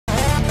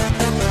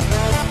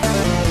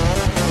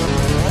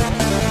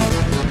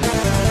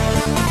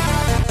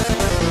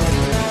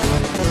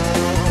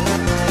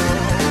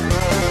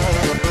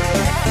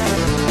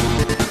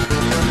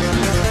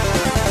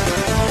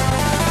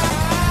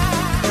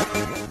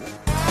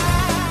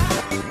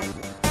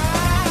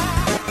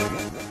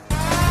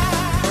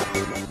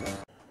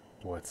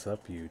What's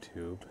up,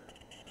 YouTube?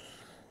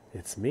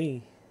 It's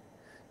me,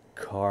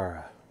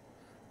 Chara.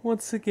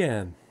 Once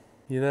again,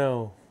 you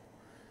know,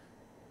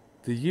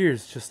 the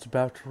year's just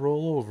about to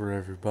roll over,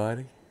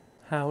 everybody.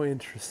 How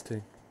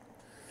interesting.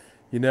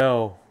 You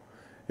know,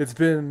 it's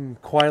been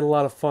quite a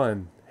lot of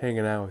fun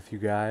hanging out with you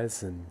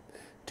guys and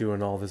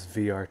doing all this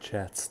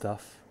VRchat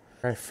stuff.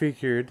 I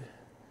figured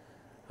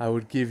I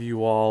would give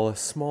you all a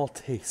small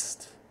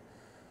taste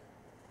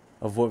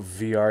of what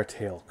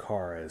VRtale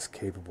Chara is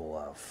capable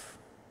of.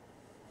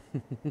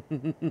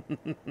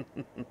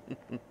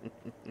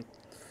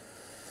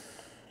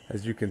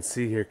 As you can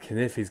see here,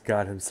 Kniffy's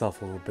got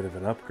himself a little bit of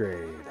an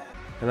upgrade.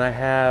 And I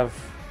have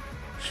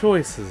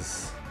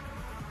choices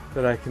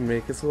that I can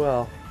make as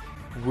well.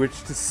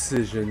 Which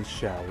decision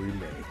shall we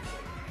make?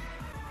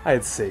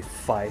 I'd say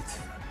fight.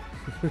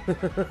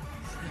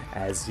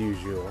 As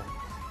usual.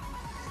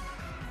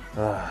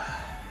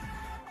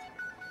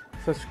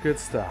 Such good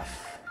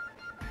stuff.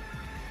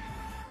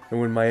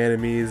 And when my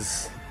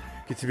enemies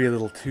get to be a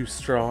little too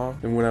strong,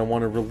 and when I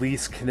want to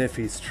release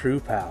Kniffy's true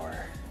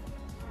power,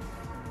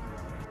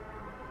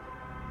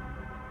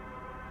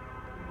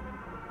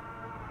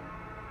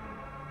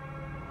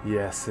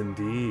 yes,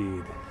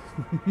 indeed.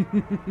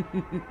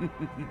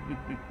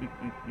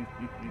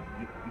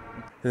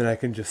 Then I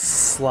can just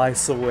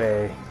slice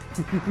away.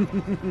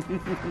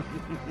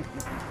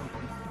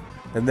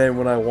 And then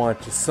when I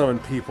want, just summon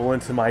people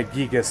into my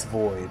Gigas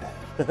Void.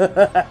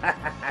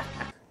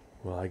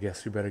 Well, I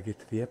guess we better get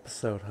to the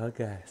episode, huh,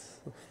 guys?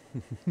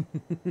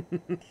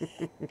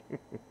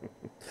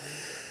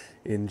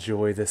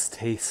 Enjoy this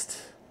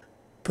taste.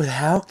 But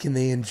how can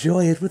they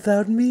enjoy it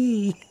without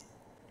me?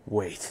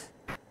 Wait.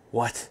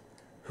 What?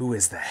 Who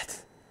is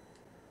that?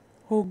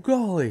 Oh,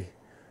 golly.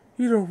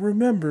 You don't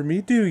remember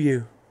me, do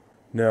you?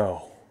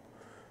 No.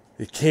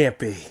 It can't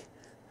be.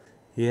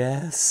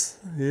 Yes,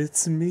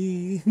 it's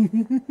me.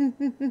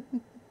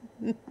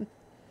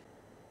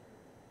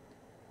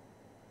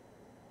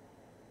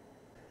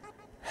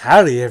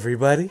 Howdy,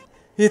 everybody.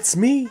 It's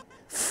me,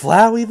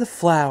 Flowey the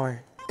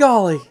Flower.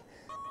 Golly,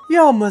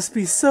 y'all must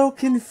be so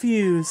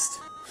confused.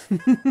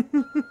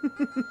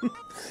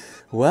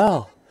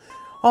 Well,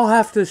 I'll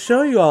have to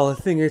show you all a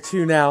thing or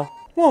two now,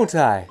 won't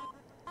I?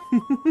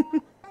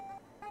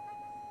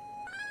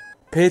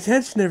 Pay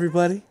attention,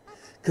 everybody,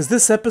 because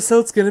this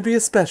episode's going to be a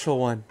special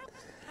one.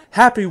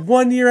 Happy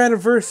 1 year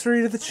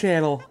anniversary to the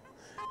channel,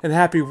 and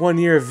happy 1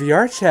 year of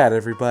VRchat,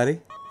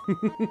 everybody.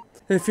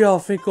 And if y'all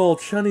think old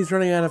Chunny's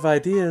running out of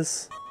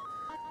ideas,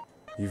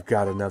 you've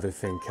got another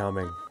thing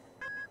coming.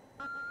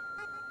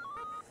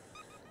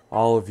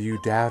 All of you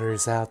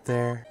doubters out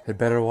there had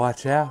better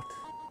watch out.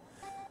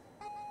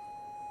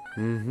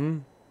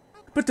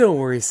 But don't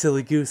worry,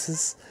 silly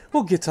gooses.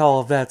 We'll get to all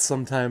of that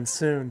sometime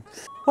soon.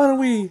 Why don't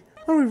we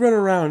run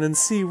around and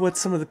see what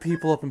some of the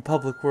people up in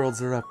Public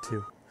Worlds are up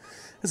to,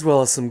 as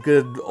well as some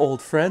good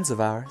old friends of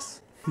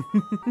ours.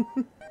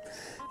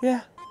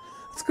 Yeah,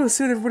 let's go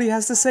see what everybody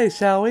has to say,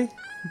 shall we?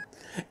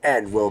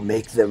 And we'll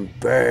make them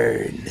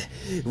burn.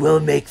 We'll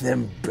make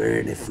them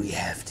burn if we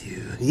have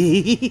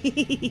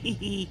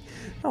to.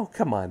 Oh,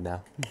 come on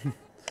now.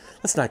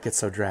 Let's not get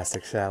so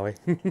drastic, shall we?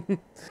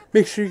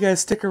 Make sure you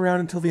guys stick around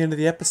until the end of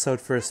the episode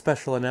for a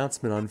special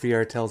announcement on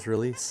VRtale's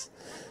release.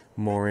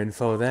 More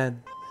info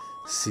then.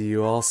 See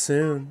you all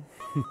soon.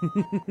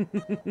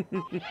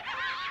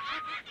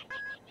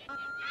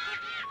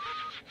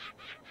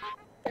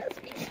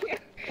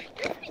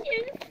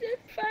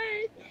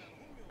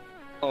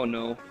 Oh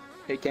no.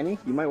 Hey Kenny,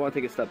 you might want to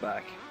take a step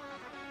back.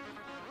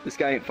 This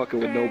guy ain't fucking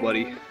with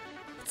nobody.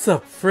 What's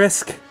up,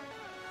 Frisk?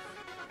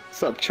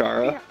 What's up,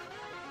 Chara?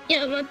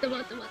 Yeah,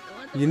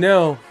 You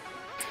know,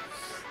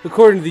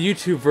 according to the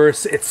YouTube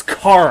verse, it's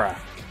Chara.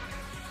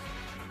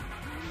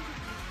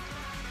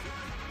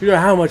 You know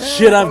how much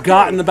shit I've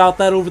gotten about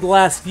that over the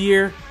last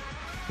year?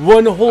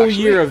 One whole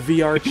year of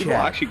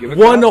VRchat.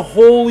 One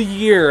whole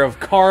year of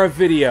Chara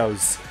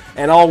videos.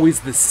 And always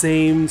the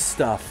same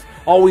stuff.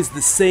 Always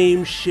the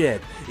same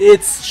shit.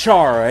 It's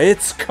Chara.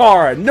 It's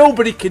Chara.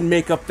 Nobody can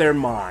make up their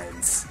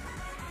minds.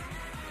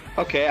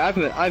 Okay, I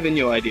have a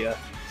new idea.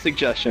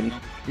 Suggestion.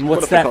 And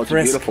what's that,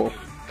 Frisk? Beautiful.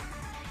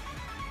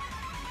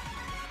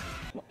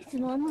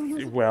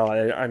 Well,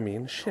 I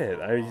mean,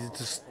 shit. I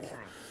just...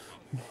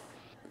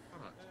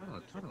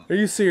 Are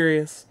you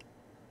serious?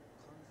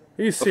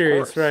 Are you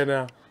serious right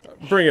now?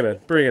 Bring it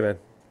in. Bring it in.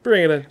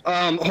 Bring it in.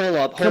 Hold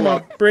up. Come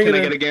on, bring it in.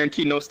 Can I get a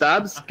guaranteed no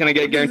stabs? Can I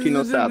get a guaranteed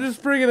no stabs?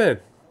 Just bring it in.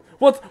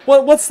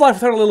 What's life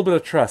without a little bit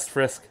of trust,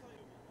 Frisk?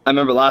 I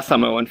remember last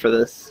time I went for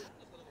this.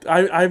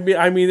 I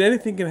mean,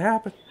 anything can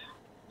happen.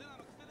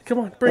 Come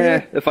on, bring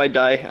it in. If I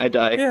die, I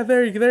die. Yeah,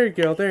 there you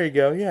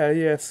go.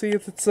 Yeah. See,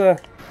 it's Oh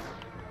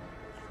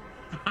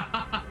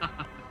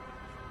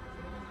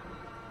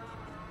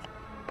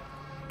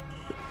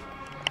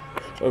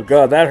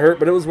god, that hurt,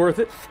 but it was worth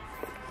it.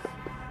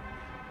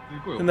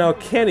 And now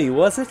Kenny,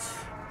 was it?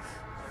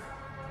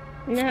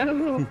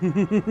 No.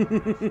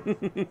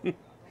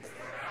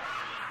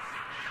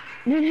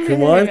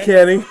 Come on,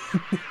 Kenny.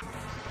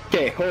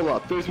 Okay, hold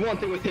up. There's one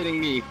thing with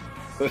hitting me.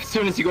 As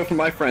soon as you go for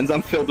my friends,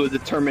 I'm filled with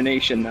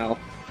determination now.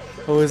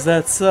 Oh, is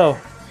that so?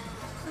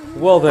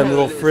 Well then,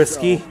 little It is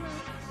Frisky. so.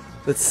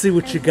 Let's see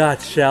what you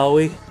got, shall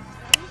we?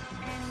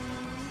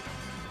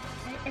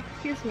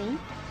 Excuse me.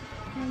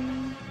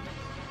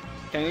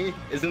 Kenny,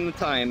 isn't the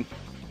time.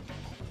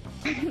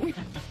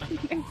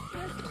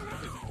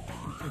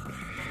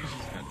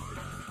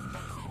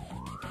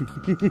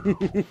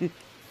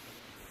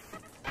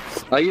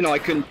 You know, I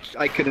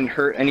couldn't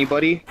hurt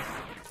anybody.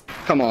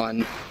 Come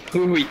on,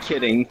 who are we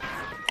kidding?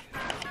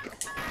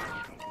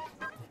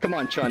 Come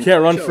on, Chun. You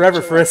can't run Chill, forever,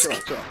 chill, Frisk.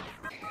 chill, chill.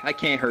 I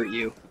can't hurt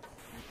you.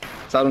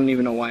 So I don't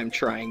even know why I'm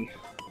trying.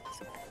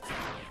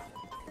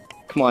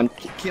 Come on,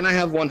 can I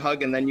have one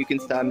hug and then you can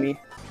stab me?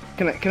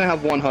 Can I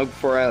have one hug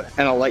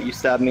and I'll let you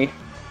stab me?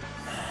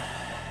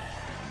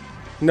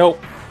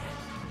 Nope.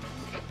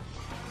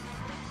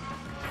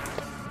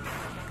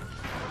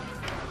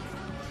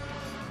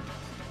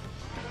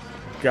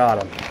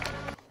 Got him.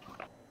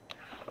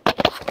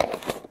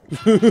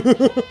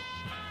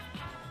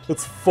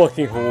 That's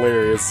fucking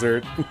hilarious,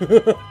 Zert.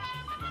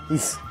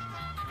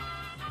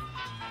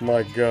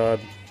 My god.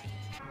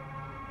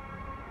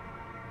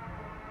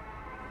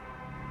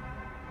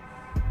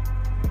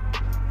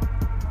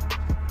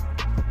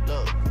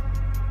 Look,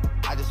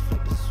 I just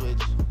flipped the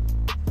switch.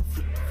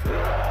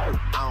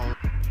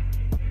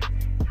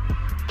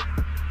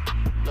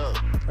 Look,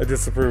 I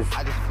disapprove.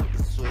 I just flipped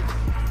the switch.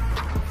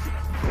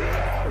 I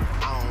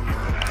don't know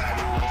nobody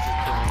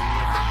else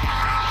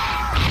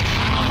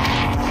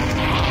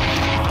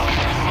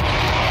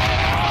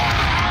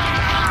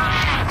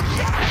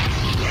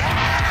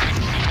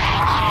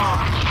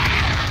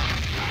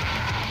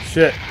is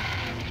Shit.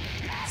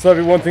 So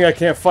that'd be one thing I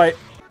can't fight.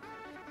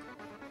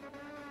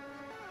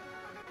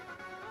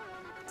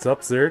 What's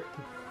up, Zert?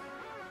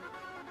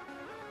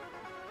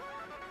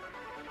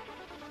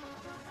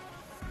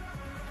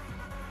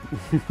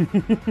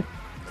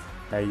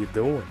 How you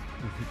doing?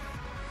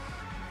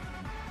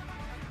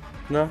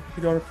 No?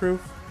 You don't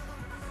approve?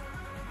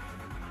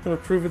 Don't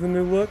approve of the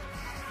new look?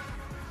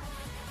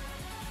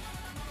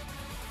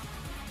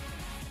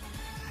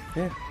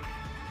 Yeah.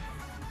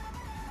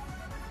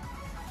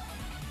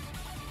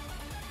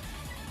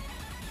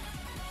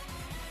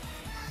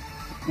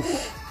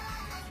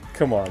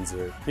 Come on,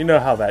 Zert. You know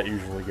how that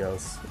usually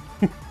goes.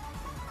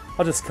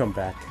 I'll just come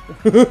back.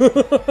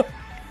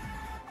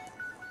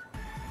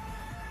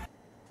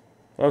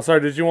 I'm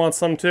sorry, did you want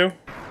some too?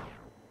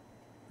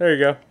 There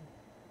you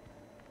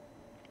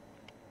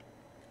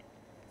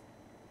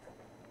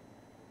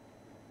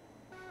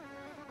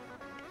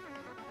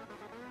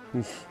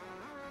go.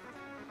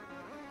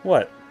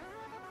 What?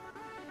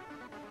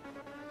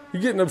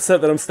 You're getting upset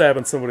that I'm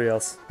stabbing somebody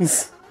else.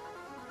 Is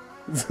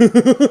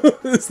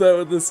that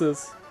what this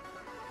is?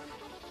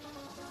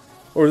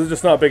 Or is it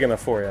just not big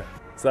enough for you?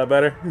 Is that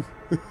better?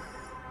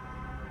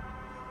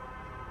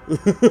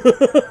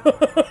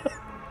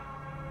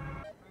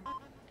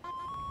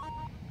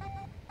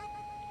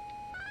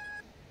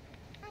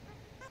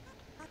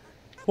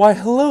 Why,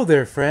 hello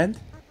there, friend.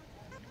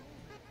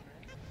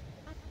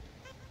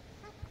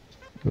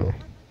 So,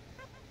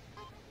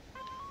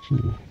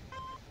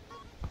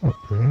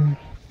 okay,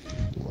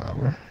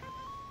 flower.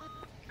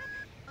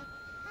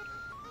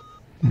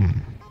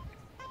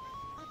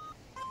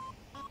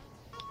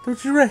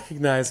 Don't you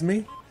recognize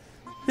me?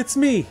 It's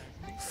me,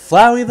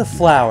 Flowey the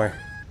Flower.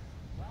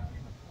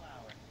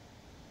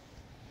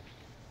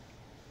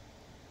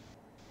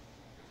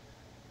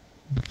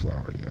 The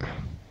flower, yeah.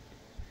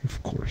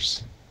 Of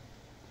course.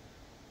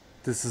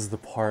 This is the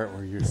part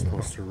where you're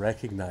supposed to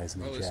recognize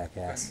me,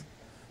 jackass.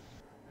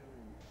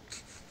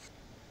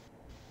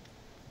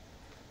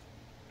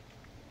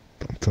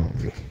 Don't tell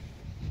me.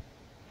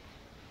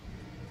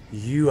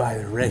 You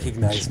either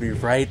recognize me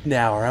right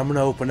now, or I'm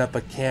gonna open up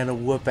a can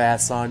of whoop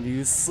ass on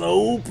you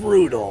so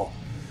brutal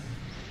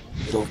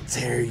it'll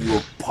tear you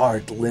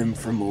apart limb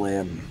from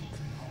limb.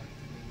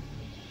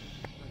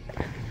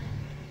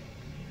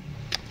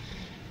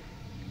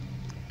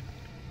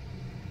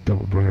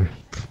 Double burn.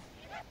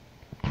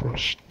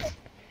 Crushed.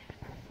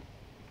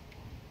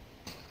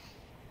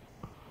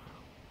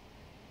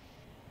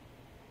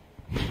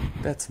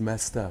 That's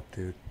messed up,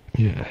 dude.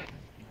 Yeah.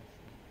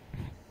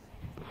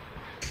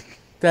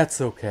 That's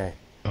okay.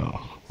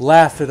 Oh.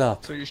 Laugh it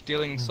up. So you're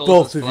stealing souls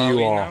Both as of you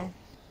Flowey all. now?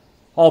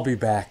 I'll be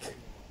back.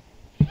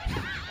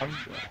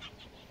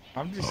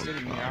 I'm just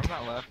sitting here. I'm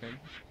not laughing.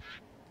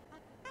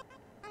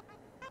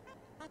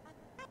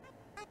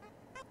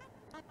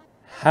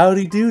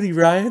 Howdy doody,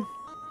 Ryan.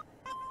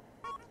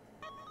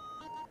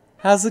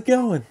 How's it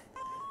going?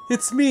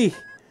 It's me,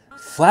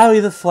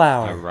 Flowey the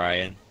Flower.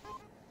 Ryan,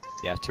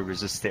 you have to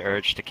resist the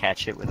urge to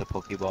catch it with a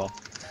Pokeball.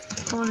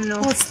 Oh no.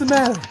 What's the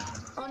matter?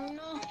 Oh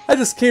no. I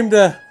just came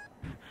to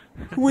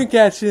wink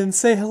at you and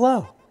say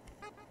hello.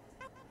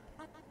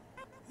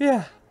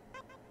 Yeah.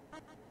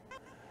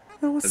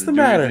 Now, what's Does the it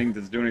do matter? anything?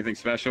 Does it do anything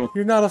special?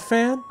 You're not a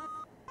fan?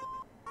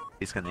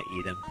 He's gonna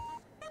eat him.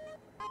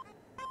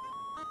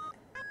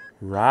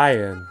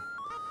 Ryan,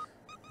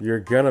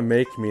 you're gonna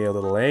make me a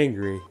little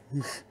angry.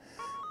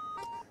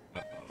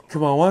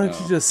 Come on, why don't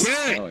you just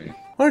Oh, yeah.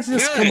 why don't you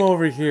just come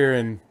over here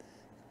and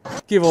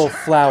give old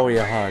Flowey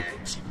a hug?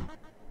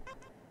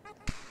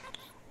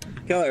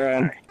 Kill it,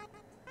 Ryan.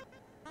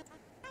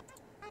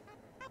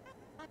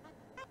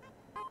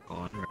 Go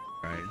on,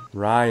 Ryan.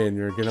 Ryan,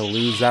 you're gonna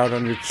lose out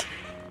on your.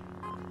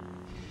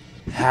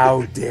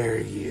 How dare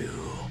you?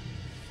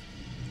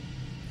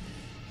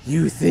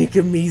 You think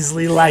a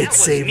measly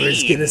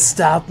lightsaber's gonna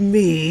stop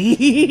me?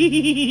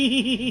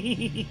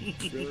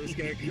 Really,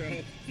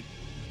 Scarecrow?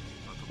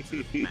 Welcome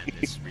to the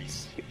madness,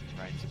 Reese.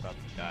 Ryan's about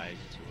to die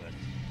to a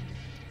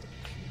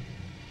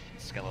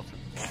skeleton.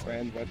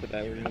 Ryan's about to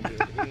die. We're gonna do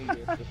it. We're gonna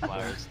do it.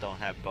 Flowers don't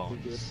have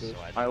bones, so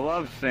I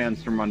love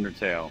Sans from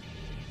Undertale.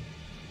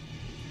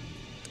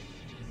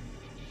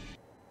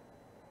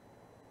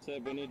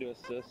 Seb, we need to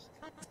assist.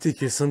 Think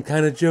you're some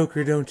kind of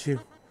joker, don't you?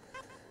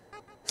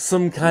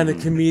 Some kind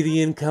of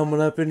comedian coming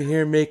up in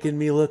here making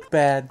me look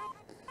bad.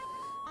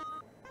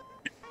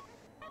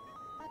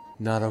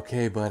 Not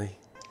okay, buddy.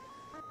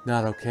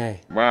 Not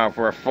okay. Wow,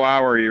 for a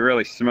flower, you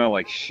really smell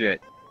like shit.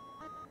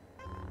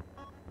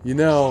 You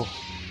know,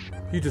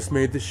 you just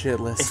made the shit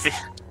list.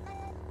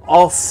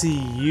 I'll see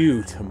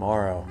you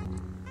tomorrow.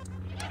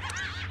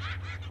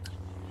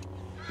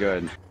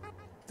 Good.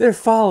 They're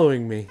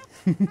following me.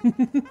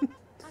 You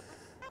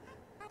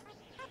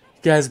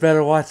guys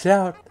better watch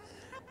out.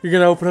 You're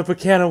gonna open up a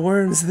can of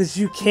worms that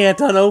you can't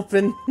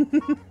unopen.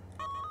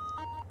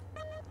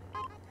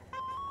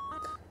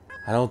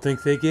 I don't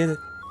think they get it.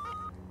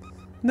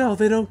 No,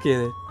 they don't get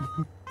it.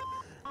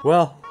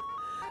 Well,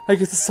 I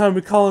guess it's time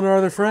we call in our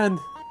other friend.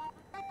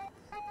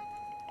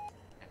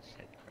 His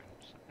head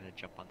crabs. I'm gonna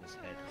jump on this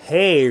head.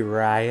 Hey,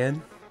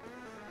 Ryan.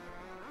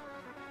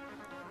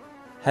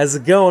 How's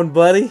it going,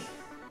 buddy?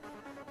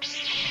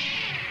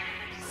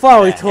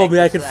 Flowey told me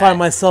I could find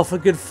myself a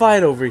good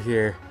fight over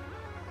here.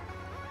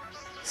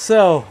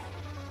 So,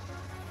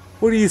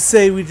 what do you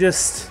say we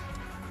just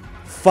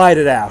fight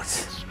it out?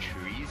 It's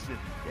treason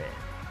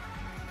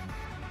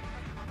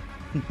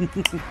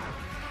dead.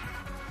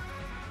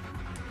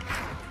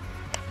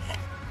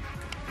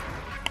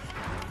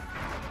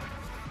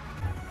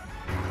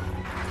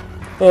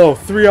 Oh,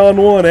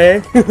 3-on-1,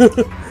 eh?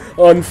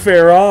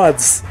 Unfair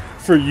odds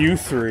for you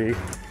three.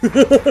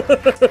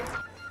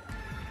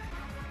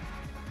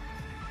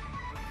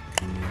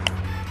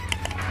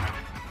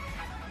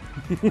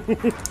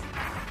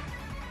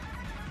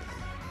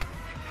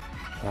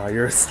 Oh,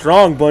 you're a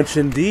strong bunch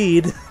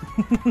indeed.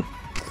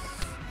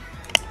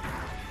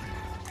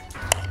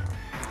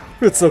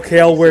 It's okay,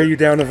 I'll wear you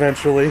down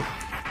eventually.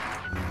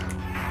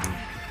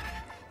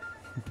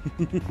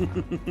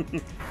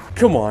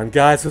 Come on,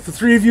 guys, with the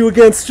three of you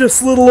against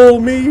just little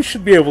old me, you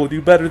should be able to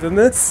do better than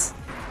this.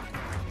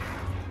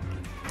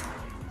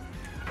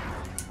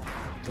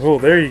 Oh,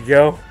 there you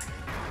go.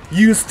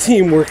 Use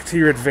teamwork to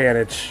your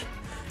advantage.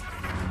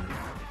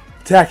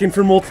 Attacking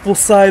from multiple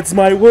sides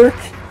might work,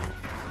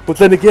 but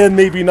then again,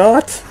 maybe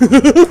not.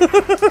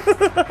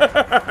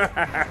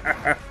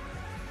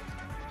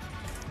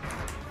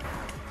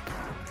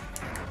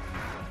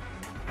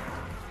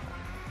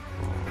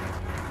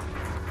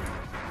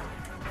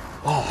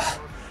 Oh,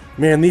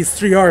 man, these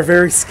three are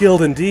very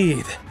skilled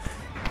indeed.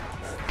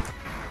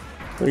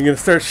 Are you gonna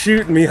start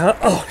shooting me, huh?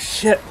 Oh,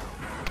 shit.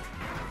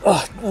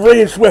 Oh,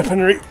 ranged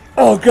weaponry.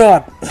 Oh,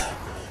 God.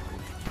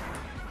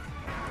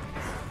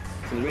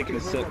 He's making a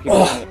sick.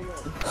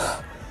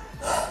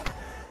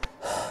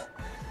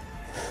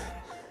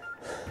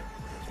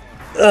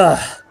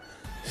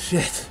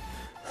 Shit.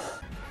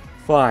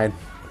 Fine.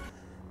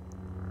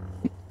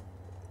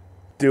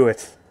 Do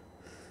it.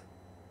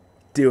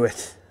 Do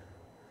it.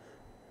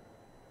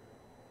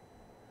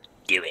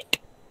 Do it.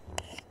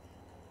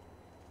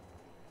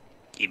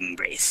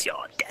 Embrace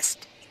your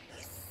destiny.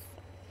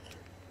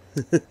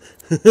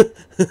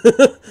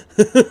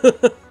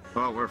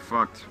 Oh, we're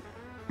fucked.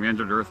 We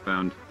entered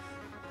Earthbound.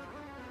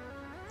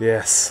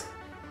 Yes.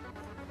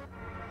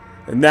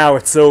 And now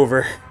it's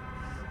over.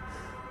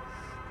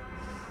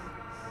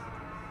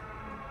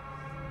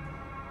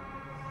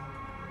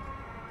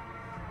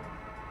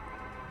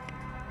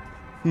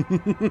 Seb,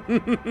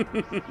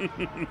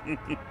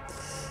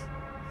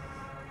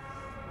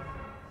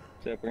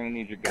 we're gonna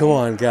need your gun. Come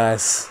on,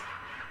 guys.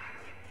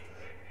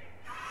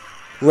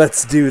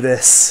 Let's do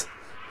this.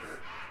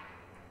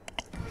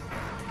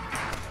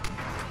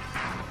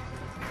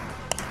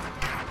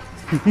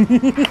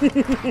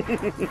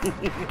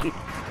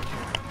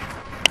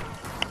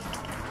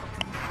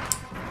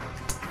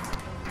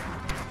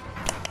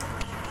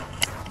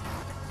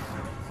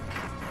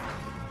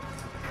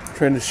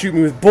 Trying to shoot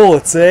me with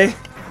bullets, eh?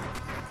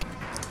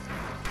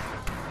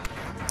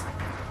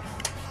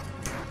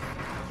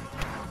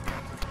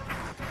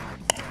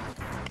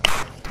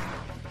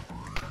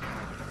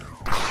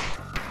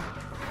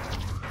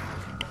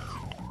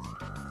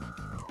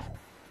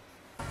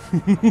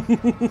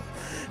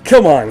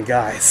 Come on,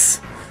 guys.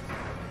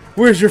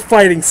 Where's your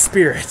fighting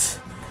spirit?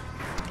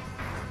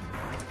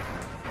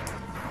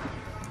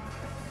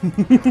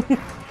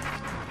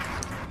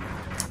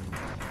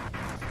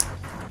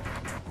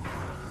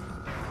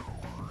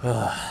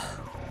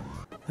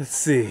 Let's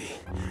see.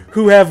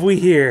 Who have we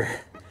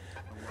here?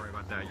 Don't worry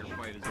about that. Your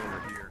fight is over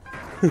here.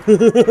 I'm not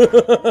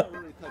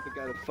really the type of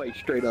guy to fight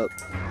straight up.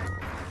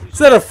 Is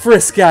that a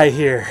Frisk guy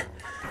here?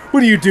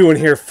 What are you doing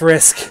here,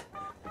 Frisk?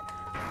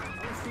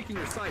 I was seeking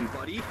your sign,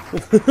 buddy.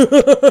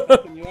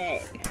 You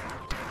out.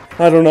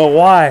 I don't know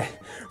why,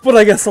 but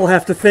I guess I'll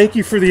have to thank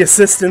you for the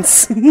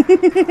assistance.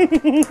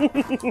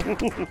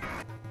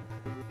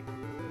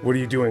 What are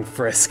you doing,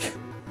 Frisk?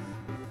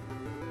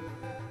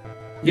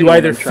 You know what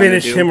either I'm trying to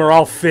finish do. him or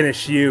I'll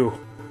finish you.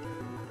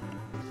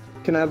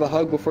 Can I have a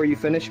hug before you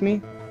finish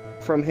me?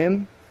 From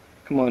him?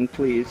 Come on,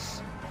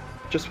 please.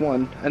 Just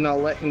one, and I'll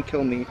let him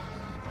kill me.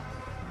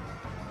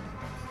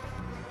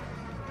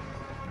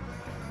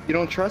 You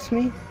don't trust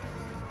me?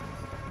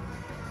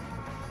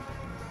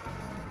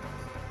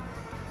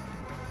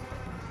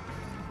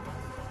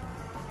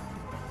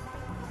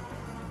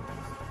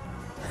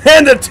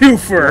 And a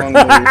twofer! Wrong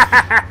move.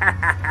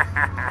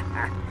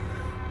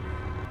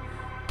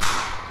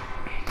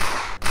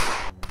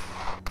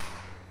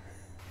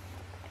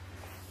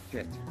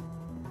 Shit.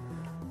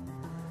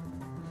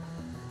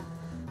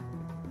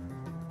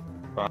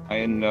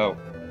 Ryan, no.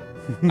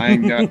 I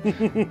ain't got.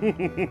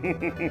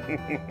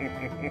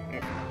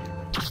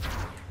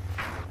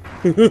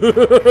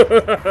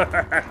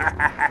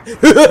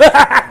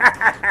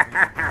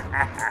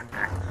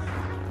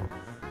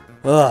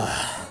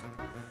 Ugh.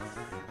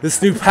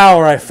 This new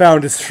power I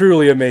found is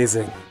truly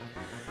amazing.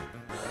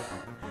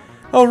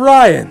 Oh,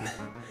 Ryan!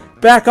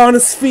 Back on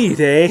his feet,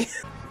 eh?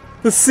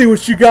 Let's see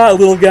what you got,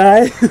 little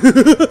guy.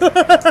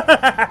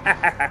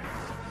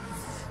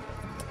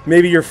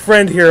 Maybe your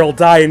friend here will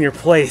die in your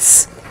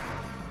place.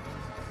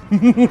 You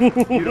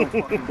don't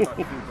fucking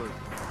touch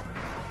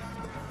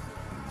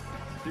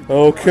Super.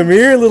 Oh, come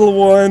here, little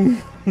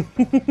one.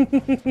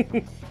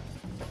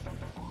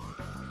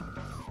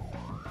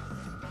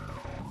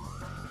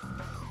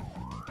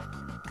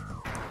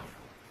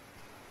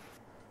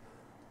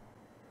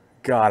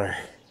 Got her.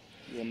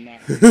 Will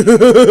not.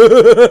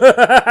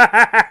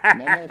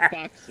 No more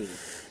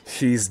foxes.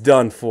 She's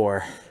done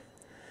for.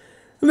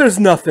 And there's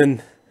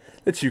nothing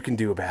that you can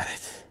do about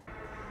it.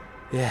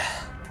 Yeah.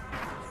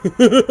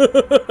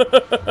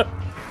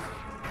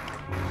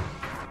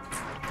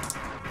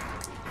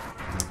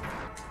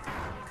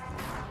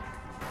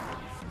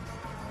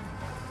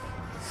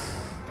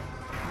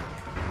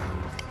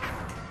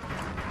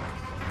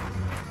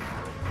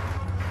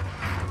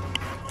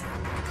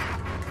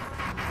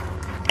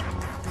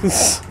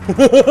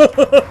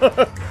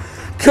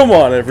 Come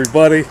on,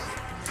 everybody.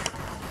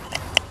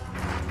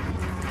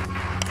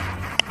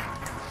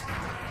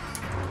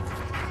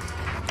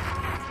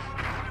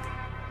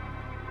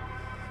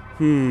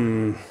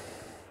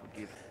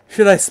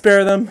 Should I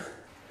spare them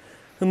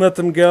and let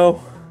them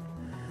go?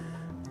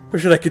 Or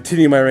should I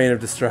continue my reign of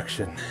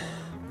destruction?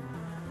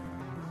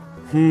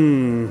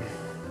 You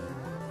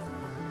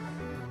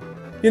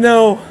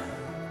know,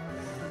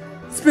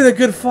 it's been a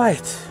good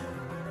fight,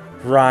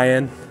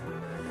 Ryan.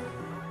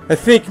 I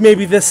think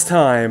maybe this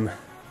time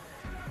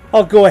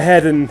I'll go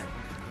ahead and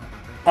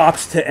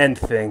opt to end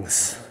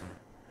things.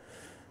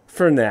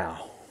 For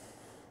now.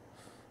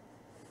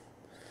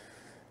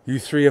 You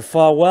three have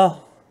fought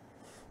well.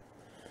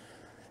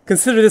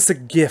 Consider this a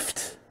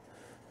gift.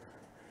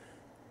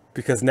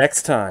 Because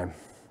next time,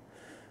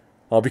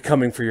 I'll be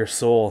coming for your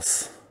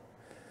souls.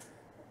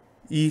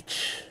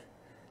 Each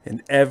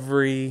and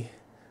every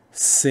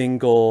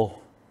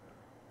single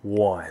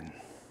one.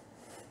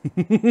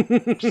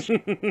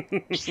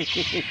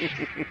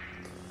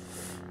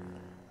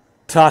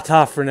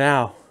 Ta-ta for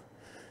now.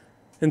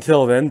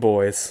 Until then,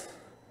 boys.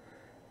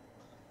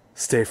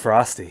 Stay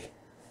frosty.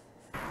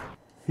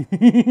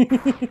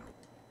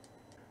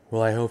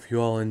 Well, I hope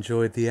you all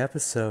enjoyed the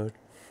episode.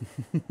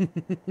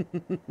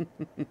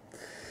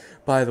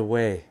 By the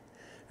way,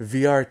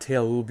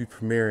 VRtale will be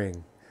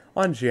premiering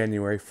on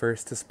January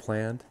 1st as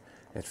planned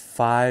at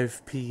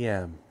 5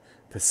 p.m.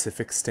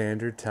 Pacific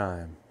Standard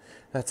Time.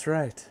 That's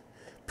right,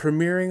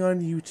 premiering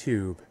on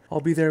YouTube. I'll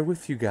be there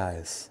with you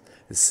guys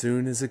as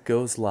soon as it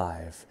goes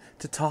live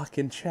to talk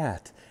and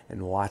chat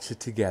and watch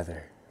it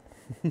together.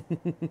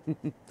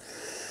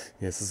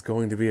 This is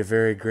going to be a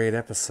very great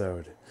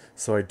episode,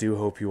 so I do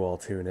hope you all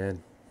tune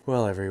in.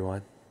 Well,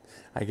 everyone,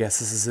 I guess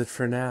this is it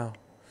for now.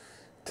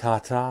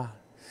 Ta-ta.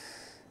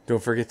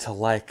 Don't forget to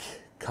like,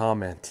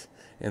 comment,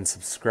 and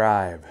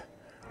subscribe,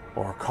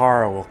 or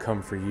Chara will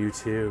come for you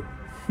too.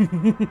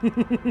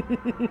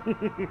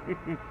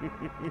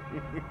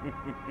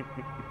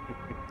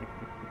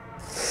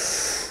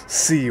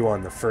 See you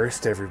on the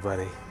first,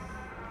 everybody.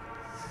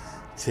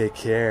 Take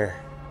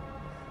care.